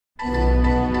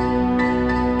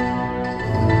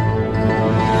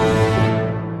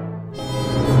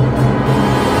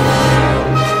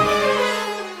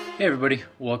Hey everybody,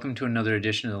 welcome to another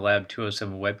edition of the Lab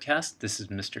 207 webcast. This is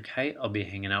Mr. Kite. I'll be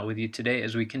hanging out with you today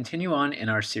as we continue on in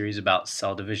our series about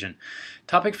cell division.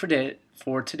 Topic for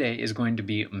today is going to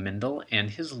be Mendel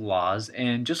and his laws,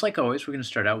 and just like always, we're going to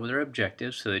start out with our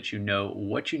objectives so that you know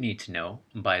what you need to know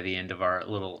by the end of our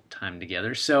little time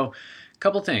together. So, a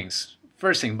couple things.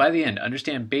 First thing, by the end,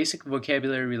 understand basic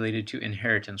vocabulary related to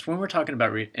inheritance. When we're talking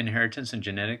about inheritance and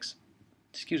genetics,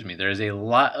 there is a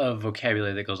lot of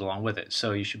vocabulary that goes along with it,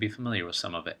 so you should be familiar with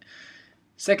some of it.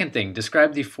 Second thing,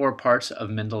 describe the four parts of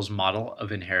Mendel's model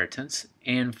of inheritance.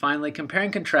 And finally, compare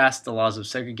and contrast the laws of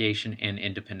segregation and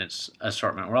independent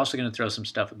assortment. We're also going to throw some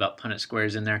stuff about Punnett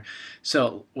squares in there.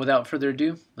 So without further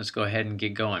ado, let's go ahead and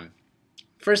get going.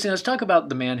 First thing, let's talk about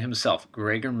the man himself,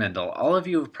 Gregor Mendel. All of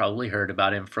you have probably heard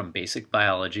about him from basic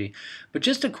biology, but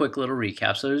just a quick little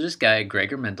recap. So there's this guy,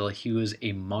 Gregor Mendel. He was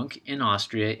a monk in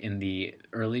Austria in the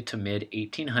early to mid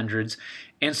 1800s,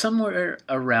 and somewhere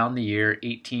around the year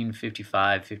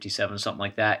 1855, 57, something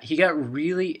like that, he got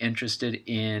really interested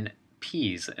in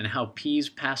peas and how peas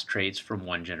pass traits from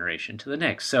one generation to the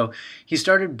next. So he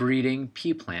started breeding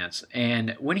pea plants,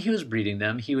 and when he was breeding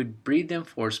them, he would breed them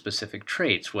for specific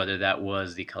traits, whether that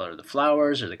was the color of the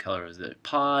flowers or the color of the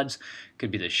pods,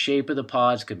 could be the shape of the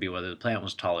pods, could be whether the plant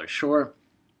was tall or short.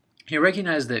 He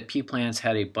recognized that pea plants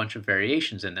had a bunch of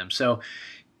variations in them, so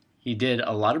he did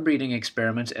a lot of breeding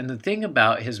experiments, and the thing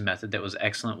about his method that was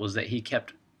excellent was that he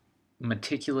kept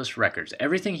meticulous records.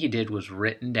 Everything he did was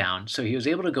written down, so he was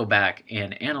able to go back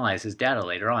and analyze his data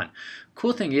later on.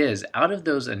 Cool thing is, out of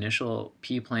those initial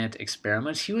pea plant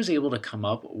experiments, he was able to come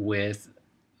up with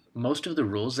most of the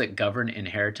rules that govern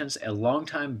inheritance a long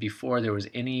time before there was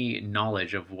any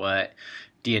knowledge of what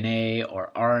DNA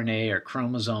or RNA or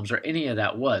chromosomes or any of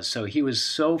that was. So he was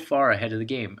so far ahead of the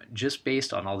game just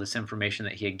based on all this information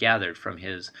that he had gathered from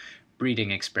his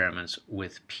breeding experiments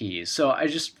with peas. So I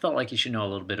just felt like you should know a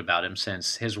little bit about him,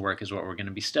 since his work is what we're going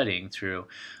to be studying through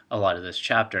a lot of this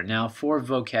chapter. Now, for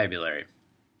vocabulary,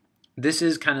 this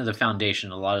is kind of the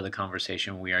foundation of a lot of the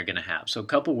conversation we are going to have. So a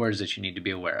couple words that you need to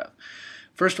be aware of.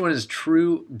 First one is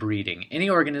true breeding. Any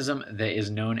organism that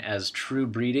is known as true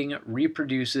breeding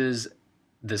reproduces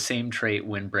the same trait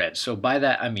when bred. So by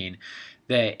that I mean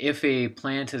that if a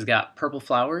plant has got purple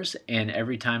flowers and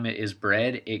every time it is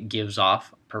bred it gives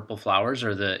off purple flowers,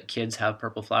 or the kids have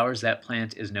purple flowers, that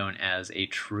plant is known as a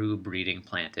true breeding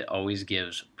plant. It always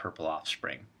gives purple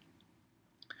offspring.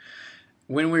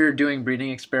 When we're doing breeding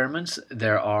experiments,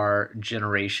 there are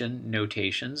generation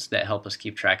notations that help us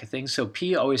keep track of things. So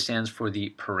P always stands for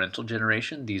the parental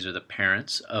generation. These are the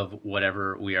parents of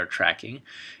whatever we are tracking.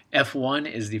 F1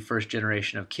 is the first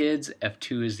generation of kids,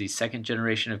 F2 is the second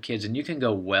generation of kids, and you can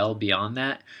go well beyond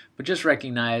that, but just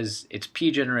recognize it's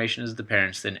P generation as the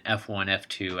parents, then F1,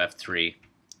 F2, F3,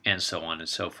 and so on and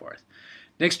so forth.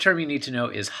 Next term you need to know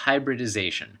is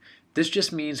hybridization. This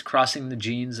just means crossing the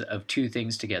genes of two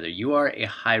things together. You are a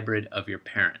hybrid of your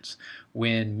parents.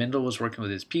 When Mendel was working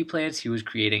with his pea plants, he was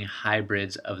creating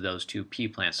hybrids of those two pea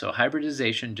plants. So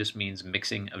hybridization just means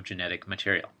mixing of genetic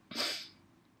material.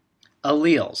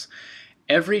 Alleles.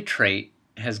 Every trait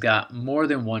has got more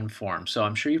than one form. So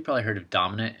I'm sure you've probably heard of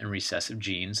dominant and recessive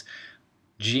genes.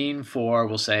 Gene for,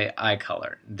 we'll say, eye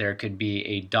color. There could be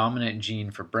a dominant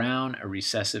gene for brown, a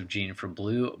recessive gene for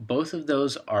blue. Both of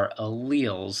those are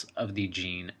alleles of the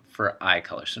gene for eye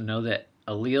color. So know that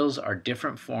alleles are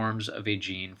different forms of a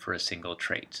gene for a single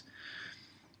trait.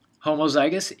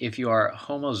 Homozygous. If you are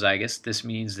homozygous, this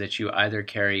means that you either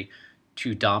carry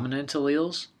two dominant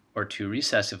alleles or two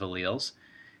recessive alleles.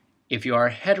 If you are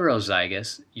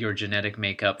heterozygous, your genetic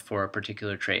makeup for a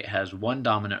particular trait has one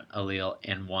dominant allele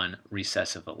and one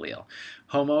recessive allele.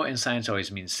 Homo in science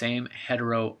always means same,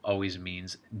 hetero always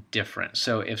means different.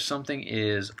 So if something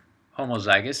is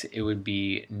homozygous, it would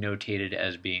be notated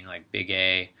as being like big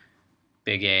A,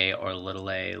 or little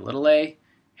a, little a.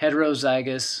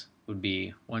 Heterozygous would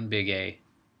be one big A,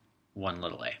 one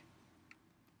little a.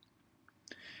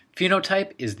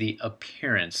 Phenotype is the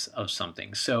appearance of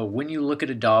something. So when you look at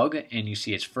a dog and you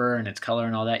see its fur and its color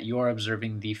and all that, you are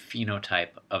observing the phenotype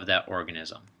of that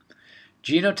organism.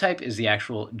 Genotype is the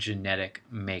actual genetic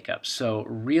makeup. So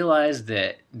realize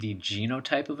that the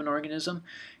genotype of an organism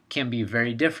can be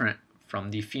very different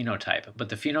from the phenotype, but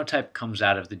the phenotype comes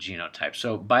out of the genotype.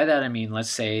 So by that I mean, let's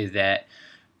say that,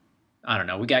 I don't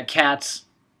know, we got cats,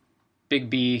 big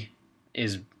B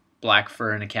is black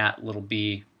fur in a cat, little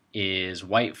b is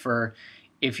white fur.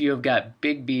 If you have got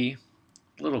big B,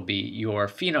 little b, your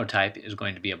phenotype is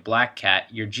going to be a black cat.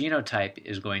 Your genotype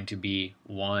is going to be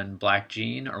one black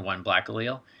gene or one black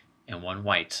allele and one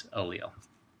white allele.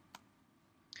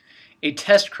 A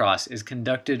test cross is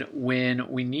conducted when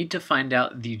we need to find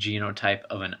out the genotype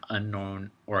of an unknown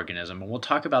organism, and we'll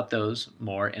talk about those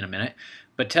more in a minute.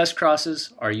 But test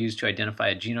crosses are used to identify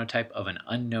a genotype of an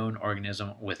unknown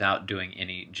organism without doing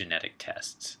any genetic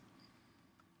tests.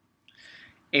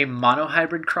 A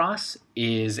monohybrid cross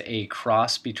is a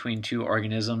cross between two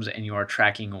organisms and you are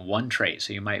tracking one trait.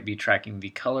 So you might be tracking the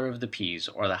color of the peas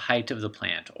or the height of the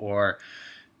plant or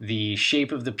the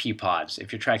shape of the pea pods.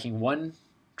 If you're tracking one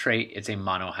trait, it's a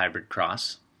monohybrid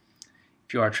cross.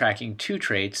 If you are tracking two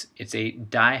traits, it's a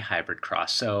dihybrid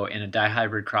cross. So in a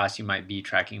dihybrid cross, you might be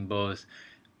tracking both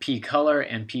pea color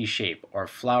and pea shape, or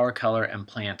flower color and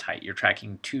plant height. You're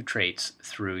tracking two traits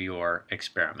through your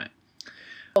experiment.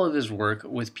 All of his work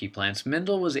with pea plants,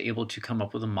 Mendel was able to come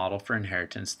up with a model for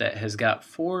inheritance that has got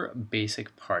four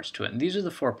basic parts to it. And these are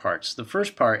the four parts. The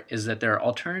first part is that there are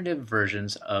alternative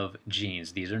versions of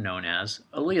genes. These are known as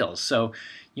alleles. So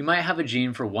you might have a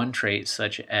gene for one trait,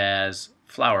 such as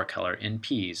flower color in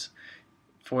peas.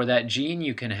 For that gene,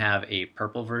 you can have a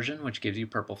purple version, which gives you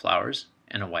purple flowers,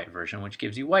 and a white version, which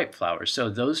gives you white flowers. So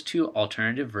those two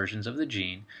alternative versions of the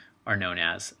gene are known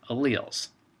as alleles.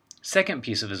 Second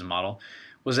piece of his model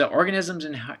was that organisms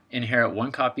inherit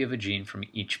one copy of a gene from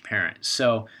each parent.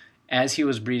 So as he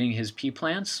was breeding his pea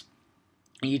plants,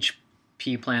 each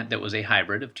pea plant that was a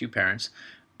hybrid of two parents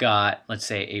got, let's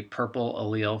say, a purple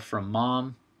allele from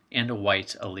mom and a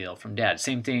white allele from dad.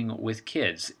 Same thing with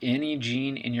kids. Any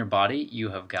gene in your body, you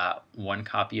have got one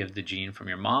copy of the gene from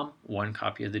your mom, one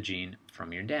copy of the gene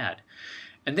from your dad.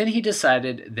 And then he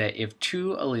decided that if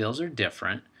two alleles are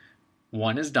different,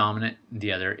 one is dominant,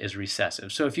 the other is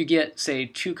recessive. So if you get, say,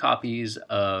 two copies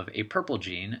of a purple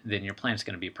gene, then your plant's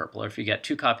going to be purple. Or if you get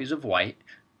two copies of white,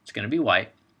 it's going to be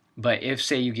white. But if,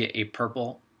 say, you get a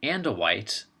purple and a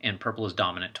white, and purple is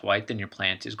dominant to white, then your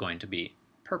plant is going to be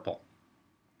purple.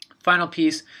 Final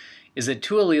piece is that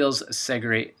two alleles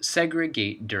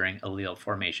segregate during allele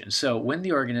formation. So when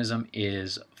the organism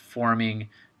is forming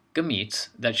gametes,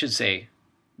 that should say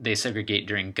they segregate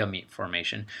during gamete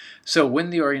formation. So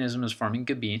when the organism is forming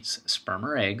gametes, sperm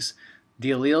or eggs,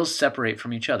 the alleles separate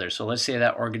from each other. So let's say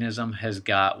that organism has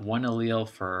got one allele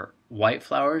for white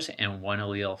flowers and one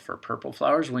allele for purple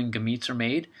flowers. When gametes are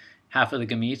made, half of the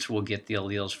gametes will get the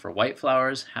alleles for white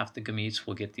flowers, half the gametes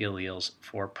will get the alleles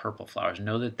for purple flowers.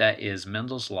 Know that that is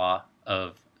Mendel's law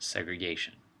of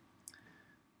segregation.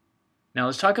 Now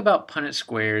let's talk about Punnett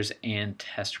squares and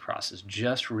test crosses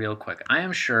just real quick. I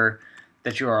am sure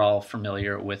that you are all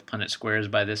familiar with Punnett squares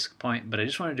by this point, but I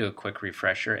just want to do a quick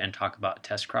refresher and talk about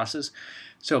test crosses.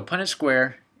 So Punnett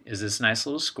square is this nice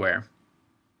little square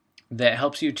that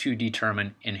helps you to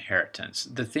determine inheritance.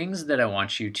 The things that I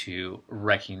want you to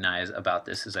recognize about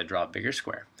this as I draw a bigger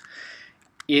square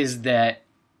is that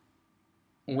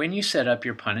when you set up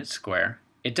your Punnett square,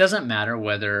 it doesn't matter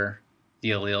whether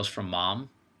the alleles from mom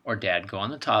or dad go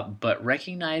on the top, but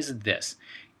recognize this.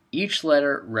 Each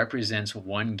letter represents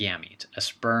one gamete, a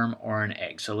sperm or an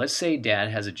egg. So let's say dad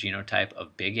has a genotype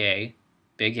of big A,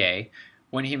 big A.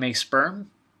 When he makes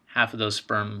sperm, half of those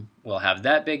sperm will have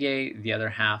that big A, the other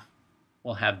half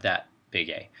will have that big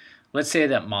A. Let's say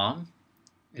that mom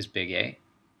is big A,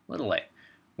 little a.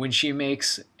 When she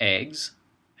makes eggs,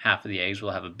 half of the eggs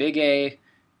will have a big A,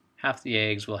 half the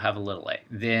eggs will have a little a.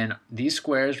 Then these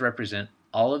squares represent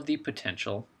all of the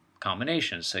potential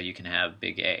combinations. So you can have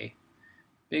big A,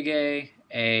 A,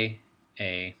 A,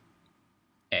 A,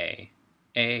 A,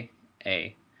 A,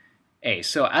 A, A.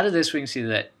 So out of this, we can see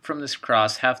that from this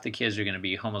cross, half the kids are going to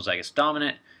be homozygous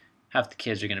dominant, half the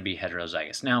kids are going to be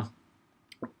heterozygous. Now,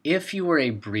 if you were a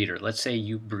breeder, let's say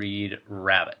you breed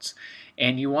rabbits,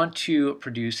 and you want to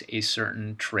produce a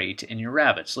certain trait in your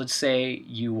rabbits. Let's say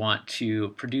you want to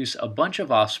produce a bunch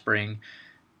of offspring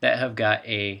that have got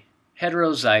a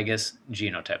heterozygous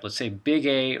genotype. Let's say big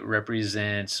A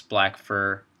represents black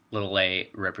fur, little a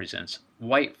represents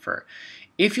white fur.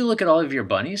 If you look at all of your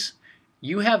bunnies,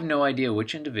 you have no idea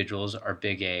which individuals are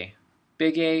big A,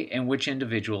 and which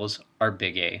individuals are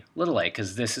big A, little a,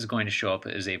 because this is going to show up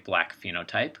as a black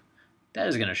phenotype. That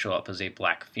is going to show up as a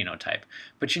black phenotype.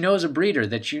 But you know as a breeder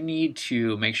that you need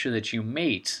to make sure that you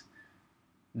mate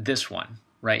this one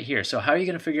right here. So how are you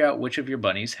going to figure out which of your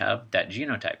bunnies have that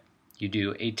genotype? You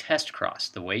do a test cross.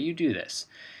 The way you do this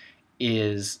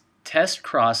is test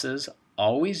crosses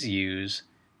always use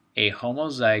a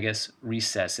homozygous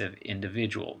recessive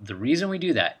individual. The reason we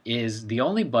do that is the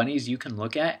only bunnies you can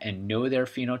look at and know their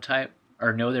phenotype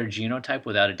or know their genotype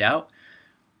without a doubt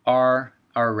are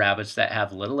our rabbits that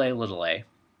have little a,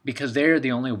 because they're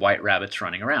the only white rabbits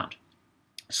running around.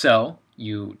 So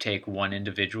you take one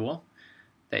individual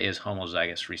that is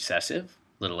homozygous recessive,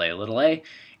 little a,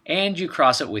 and you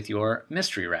cross it with your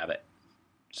mystery rabbit.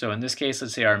 So in this case,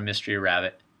 let's say our mystery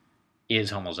rabbit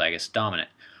is homozygous dominant.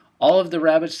 All of the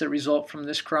rabbits that result from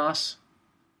this cross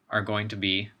are going to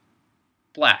be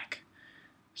black.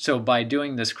 So by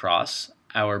doing this cross,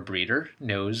 our breeder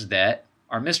knows that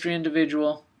our mystery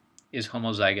individual is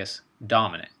homozygous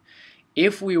dominant.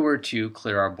 If we were to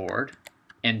clear our board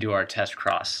and do our test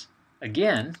cross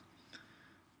again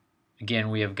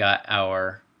we have got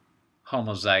our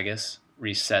homozygous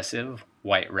recessive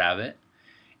white rabbit,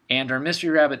 and our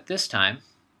mystery rabbit this time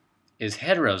is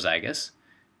heterozygous.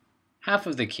 Half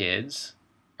of the kids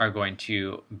are going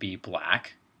to be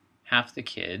black, half the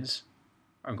kids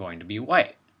are going to be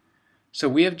white. So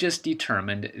we have just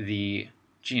determined the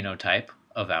genotype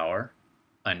of our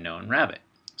unknown rabbit.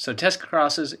 So test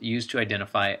crosses used to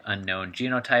identify unknown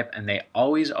genotype, and they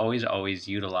always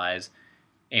utilize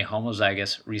a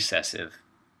homozygous recessive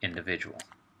individual.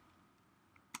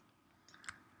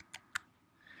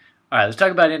 All right, let's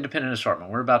talk about independent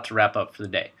assortment. We're about to wrap up for the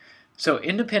day. So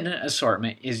independent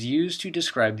assortment is used to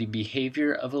describe the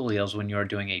behavior of alleles when you're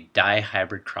doing a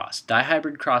dihybrid cross.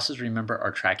 Dihybrid crosses, remember,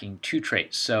 are tracking two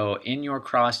traits. So in your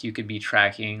cross, you could be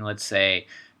tracking, let's say,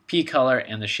 pea color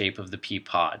and the shape of the pea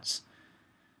pods.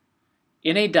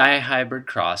 In a dihybrid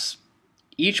cross,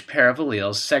 each pair of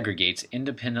alleles segregates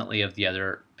independently of the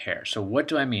other pair. So what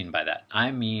do I mean by that?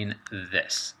 I mean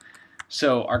this.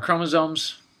 So our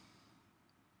chromosomes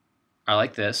are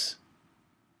like this.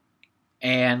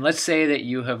 And let's say that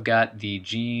you have got the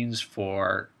genes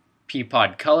for pea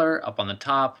pod color up on the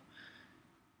top,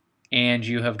 and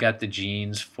you have got the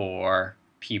genes for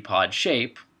pea pod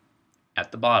shape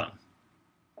at the bottom.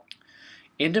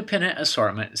 Independent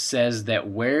assortment says that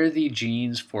where the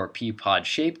genes for pea pod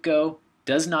shape go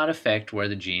does not affect where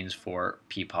the genes for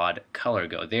pea pod color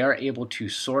go. They are able to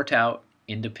sort out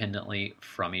independently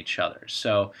from each other.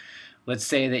 So let's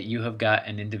say that you have got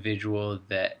an individual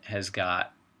that has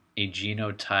got a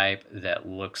genotype that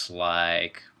looks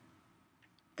like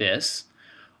this.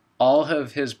 All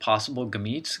of his possible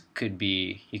gametes could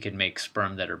be, he could make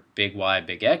sperm that are big Y,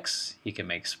 big X. He could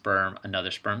make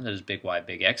another sperm that is big Y,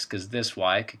 big X, because this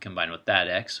Y could combine with that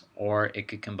X, or it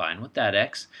could combine with that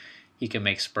X. He can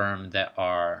make sperm that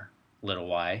are little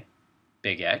y,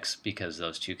 big X, because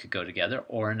those two could go together,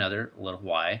 or another little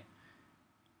y,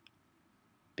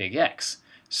 big X.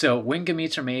 So when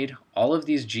gametes are made, all of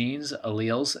these genes,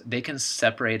 alleles, they can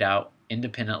separate out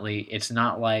independently. It's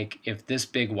not like if this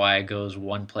big Y goes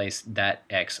one place, that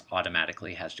X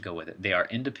automatically has to go with it. They are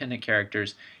independent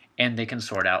characters, and they can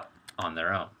sort out on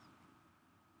their own.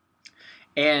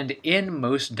 And in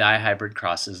most dihybrid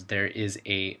crosses, there is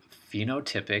a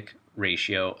phenotypic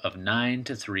ratio of 9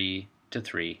 to 3 to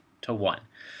 3 to 1.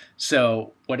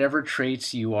 So whatever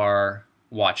traits you are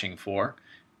watching for,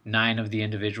 9 of the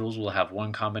individuals will have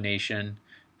one combination,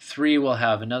 3 will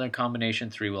have another combination,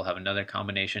 3 will have another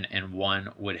combination, and 1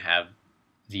 would have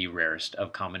the rarest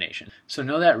of combination. So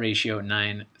know that ratio,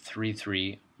 9, 3,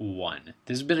 3, 1.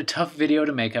 This has been a tough video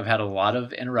to make. I've had a lot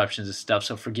of interruptions and stuff,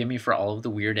 so forgive me for all of the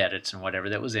weird edits and whatever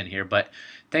that was in here, but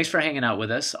thanks for hanging out with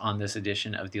us on this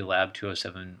edition of the Lab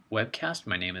 207 webcast.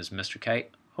 My name is Mr.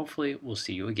 Kite. Hopefully we'll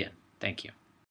see you again. Thank you.